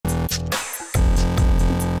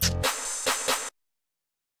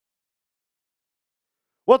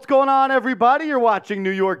What's going on, everybody? You're watching New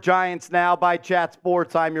York Giants Now by Chat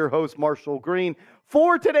Sports. I'm your host, Marshall Green.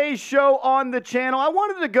 For today's show on the channel, I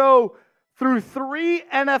wanted to go through 3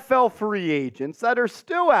 NFL free agents that are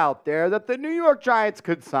still out there that the New York Giants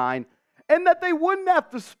could sign and that they wouldn't have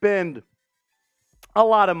to spend a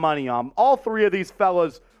lot of money on. All 3 of these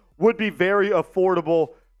fellas would be very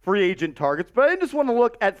affordable free agent targets, but I just want to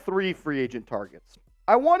look at 3 free agent targets.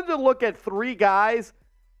 I wanted to look at 3 guys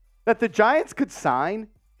that the Giants could sign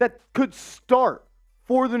that could start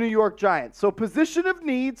for the New York Giants. So position of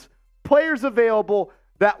needs, players available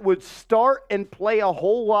that would start and play a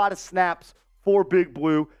whole lot of snaps for Big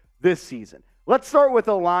Blue this season. Let's start with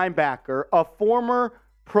a linebacker, a former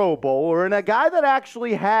Pro Bowler, and a guy that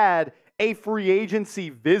actually had a free agency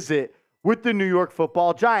visit with the New York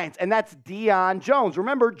Football Giants, and that's Deion Jones.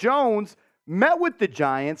 Remember, Jones met with the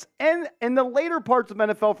Giants and in the later parts of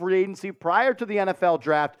NFL free agency prior to the NFL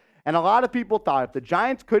draft, and a lot of people thought if the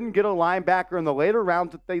Giants couldn't get a linebacker in the later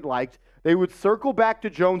rounds that they liked, they would circle back to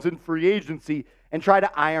Jones in free agency and try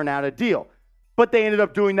to iron out a deal. But they ended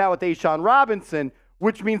up doing that with Ashawn Robinson,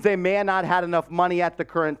 which means they may not had enough money at the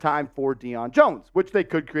current time for Deion Jones, which they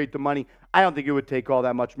could create the money. I don't think it would take all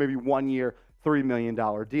that much, maybe 1 year, $3 million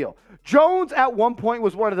deal. Jones at one point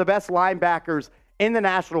was one of the best linebackers in the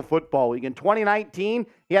National Football League. In 2019,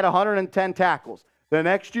 he had 110 tackles. The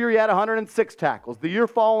next year, he had 106 tackles. The year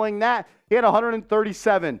following that, he had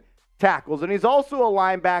 137 tackles. And he's also a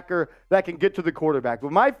linebacker that can get to the quarterback.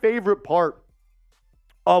 But my favorite part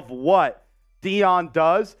of what Deion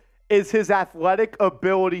does is his athletic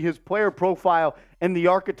ability, his player profile, and the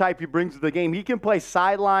archetype he brings to the game. He can play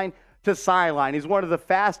sideline to sideline. He's one of the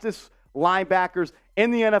fastest linebackers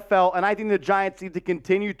in the NFL, and I think the Giants need to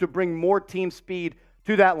continue to bring more team speed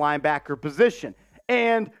to that linebacker position.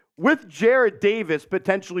 And with Jarrad Davis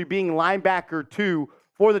potentially being linebacker 2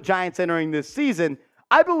 for the Giants entering this season,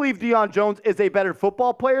 I believe Deion Jones is a better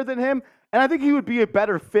football player than him, and I think he would be a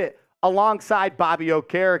better fit alongside Bobby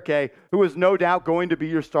Okereke, who is no doubt going to be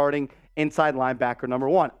your starting inside linebacker number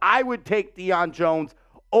 1. I would take Deion Jones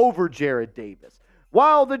over Jarrad Davis.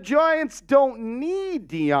 While the Giants don't need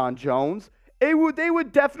Deion Jones, they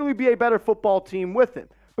would definitely be a better football team with him,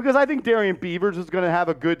 because I think Darian Beavers is going to have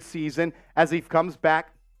a good season as he comes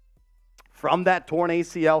back from that torn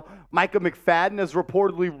ACL. Micah McFadden has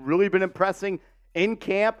reportedly really been impressing in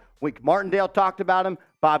camp. Wink Martindale talked about him.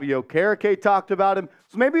 Bobby Okereke talked about him.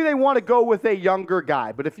 So maybe they want to go with a younger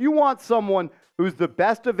guy. But if you want someone who's the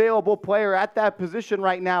best available player at that position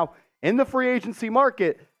right now in the free agency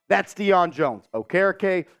market, that's Deion Jones.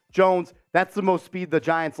 Okereke, Jones, that's the most speed the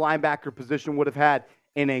Giants linebacker position would have had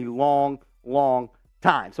in a long, long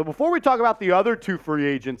time. So before we talk about the other 2 free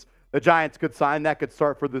agents the Giants could sign that could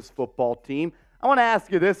start for this football team, I want to ask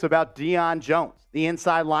you this about Deion Jones, the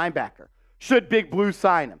inside linebacker. Should Big Blue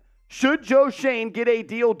sign him? Should Joe Schoen get a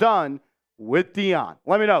deal done with Deion?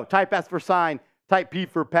 Let me know. Type S for sign, type P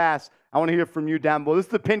for pass. I want to hear from you down below. This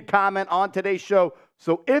is the pinned comment on today's show.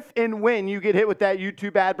 So if and when you get hit with that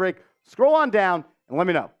YouTube ad break, scroll on down and let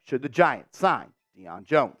me know. Should the Giants sign Deion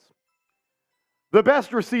Jones? The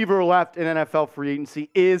best receiver left in NFL free agency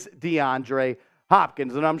is DeAndre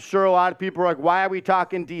Hopkins. And I'm sure a lot of people are like, why are we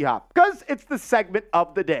talking D-Hop? Because it's the segment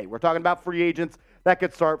of the day. We're talking about free agents that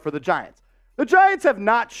could start for the Giants. The Giants have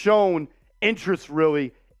not shown interest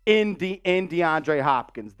really in DeAndre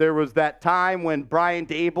Hopkins. There was that time when Brian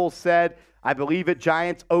Dable said, I believe at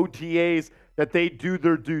Giants OTAs, that they do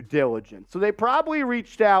their due diligence. So they probably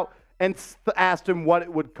reached out and asked him what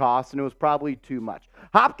it would cost, and it was probably too much.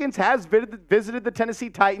 Hopkins has visited the Tennessee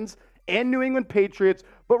Titans and New England Patriots,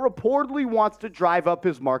 but reportedly wants to drive up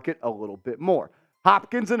his market a little bit more.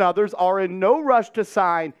 Hopkins and others are in no rush to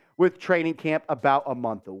sign with training camp about a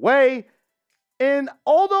month away. And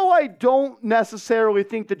although I don't necessarily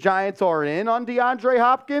think the Giants are in on DeAndre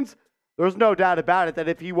Hopkins, there's no doubt about it that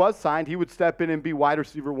if he was signed, he would step in and be wide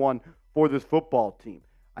receiver 1 for this football team.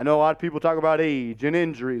 I know a lot of people talk about age and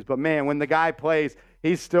injuries, but man, when the guy plays,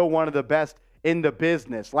 he's still one of the best in the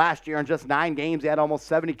business. Last year, in just 9 games, he had almost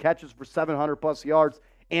 70 catches for 700-plus yards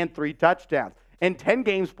and 3 touchdowns. In 10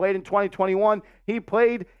 games played in 2021, he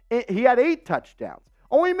had 8 touchdowns.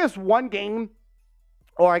 Only missed 1 game,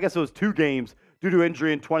 or I guess it was 2 games, due to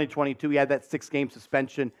injury in 2022. He had that 6-game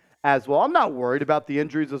suspension as well. I'm not worried about the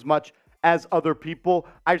injuries as much as other people.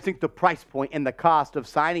 I just think the price point and the cost of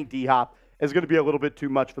signing D-Hop is going to be a little bit too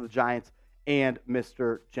much for the Giants and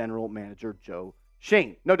Mr. General Manager Joe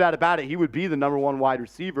Schoen. No doubt about it, he would be the number 1 wide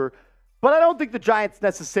receiver, but I don't think the Giants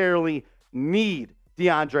necessarily need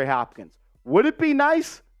DeAndre Hopkins. Would it be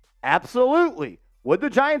nice? Absolutely. Would the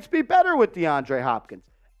Giants be better with DeAndre Hopkins?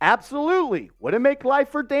 Absolutely. Would it make life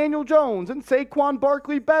for Daniel Jones and Saquon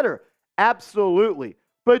Barkley better? Absolutely.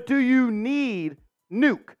 But do you need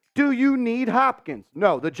Nuke? Do you need Hopkins?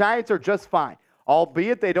 No, the Giants are just fine.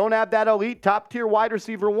 Albeit they don't have that elite top-tier wide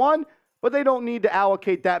receiver one, but they don't need to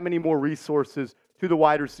allocate that many more resources to the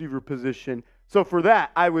wide receiver position. So for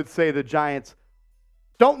that, I would say the Giants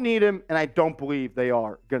don't need him, and I don't believe they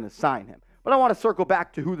are going to sign him. But I want to circle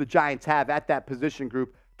back to who the Giants have at that position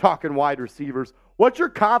group, talking wide receivers. What's your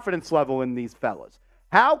confidence level in these fellas?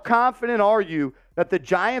 How confident are you that the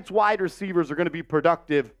Giants wide receivers are going to be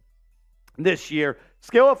productive this year?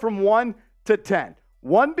 Scale it from 1 to 10.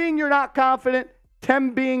 1 being you're not confident,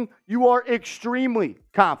 10 being you are extremely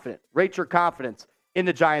confident. Rate your confidence in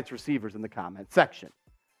the Giants receivers in the comment section.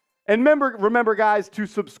 And remember, guys, to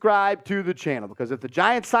subscribe to the channel, because if the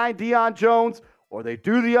Giants sign Deion Jones, or they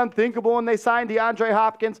do the unthinkable and they sign DeAndre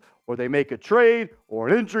Hopkins, or they make a trade, or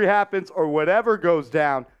an injury happens, or whatever goes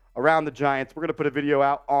down around the Giants, we're going to put a video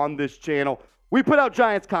out on this channel. We put out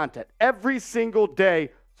Giants content every single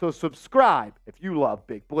day, so subscribe if you love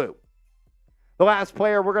Big Blue. The last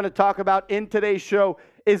player we're going to talk about in today's show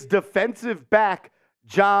is defensive back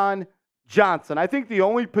John Johnson. I think the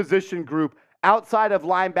only position group outside of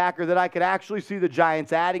linebacker that I could actually see the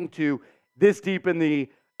Giants adding to this deep in the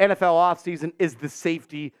NFL offseason is the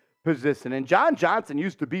safety position. And John Johnson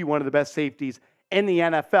used to be one of the best safeties in the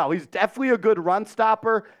NFL. He's definitely a good run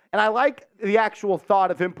stopper, and I like the actual thought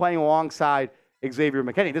of him playing alongside Xavier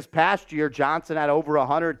McKinney. This past year, Johnson had over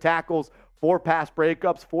 100 tackles, 4 pass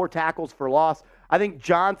breakups, 4 tackles for loss. I think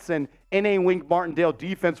Johnson in a Wink Martindale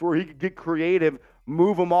defense where he could get creative,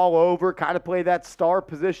 move them all over, kind of play that star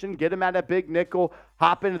position, get him at a big nickel,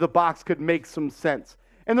 hop into the box could make some sense.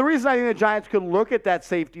 And the reason I think the Giants could look at that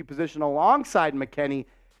safety position alongside McKinney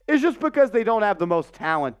is just because they don't have the most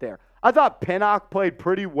talent there. I thought Pinnock played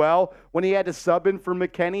pretty well when he had to sub in for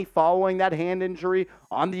McKinney following that hand injury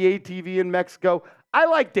on the ATV in Mexico. I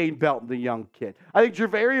like Dane Belton, the young kid. I think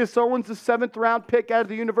Javarius Owens, the 7th-round pick out of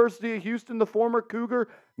the University of Houston, the former Cougar,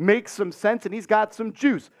 makes some sense, and he's got some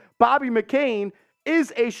juice. Bobby McCain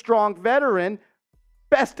is a strong veteran.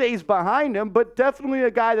 Best days behind him, but definitely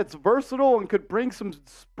a guy that's versatile and could bring some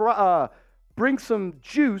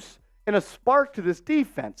juice and a spark to this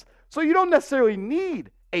defense. So you don't necessarily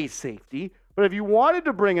need a safety, but if you wanted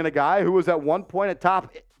to bring in a guy who was at one point a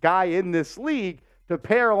top guy in this league to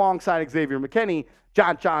pair alongside Xavier McKinney,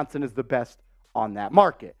 John Johnson is the best on that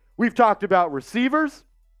market. We've talked about receivers.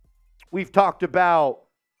 We've talked about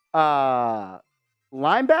linebacker,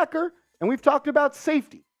 and we've talked about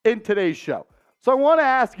safety in today's show. So I want to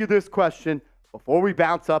ask you this question before we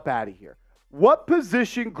bounce up out of here. What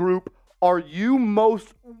position group are you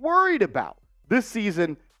most worried about this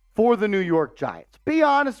season for the New York Giants? Be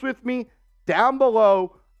honest with me down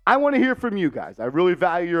below. I want to hear from you guys. I really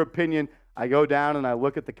value your opinion. I go down and I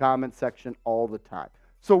look at the comment section all the time.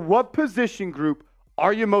 So what position group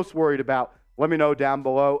are you most worried about? Let me know down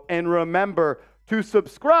below. And remember to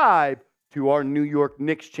subscribe to our New York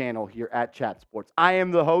Knicks channel here at Chat Sports. I am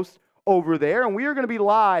the host over there, and we are going to be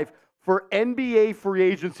live for NBA free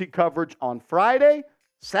agency coverage on Friday,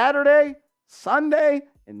 Saturday, Sunday,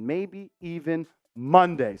 and maybe even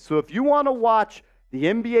Monday. So if you want to watch the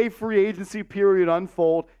NBA free agency period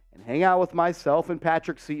unfold and hang out with myself and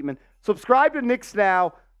Patrick Seatman, subscribe to Knicks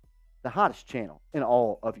Now, the hottest channel in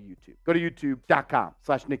all of YouTube. Go to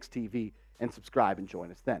youtube.com/KnicksTV and subscribe and join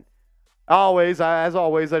us then. As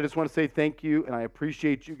always, I just want to say thank you, and I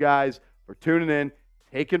appreciate you guys for tuning in,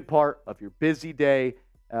 taking part of your busy day,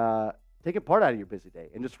 taking part out of your busy day,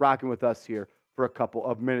 and just rocking with us here for a couple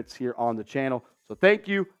of minutes here on the channel. So thank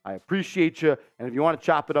you. I appreciate you. And if you want to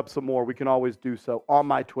chop it up some more, we can always do so on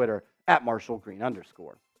my Twitter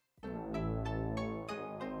 @MarshallGreen_.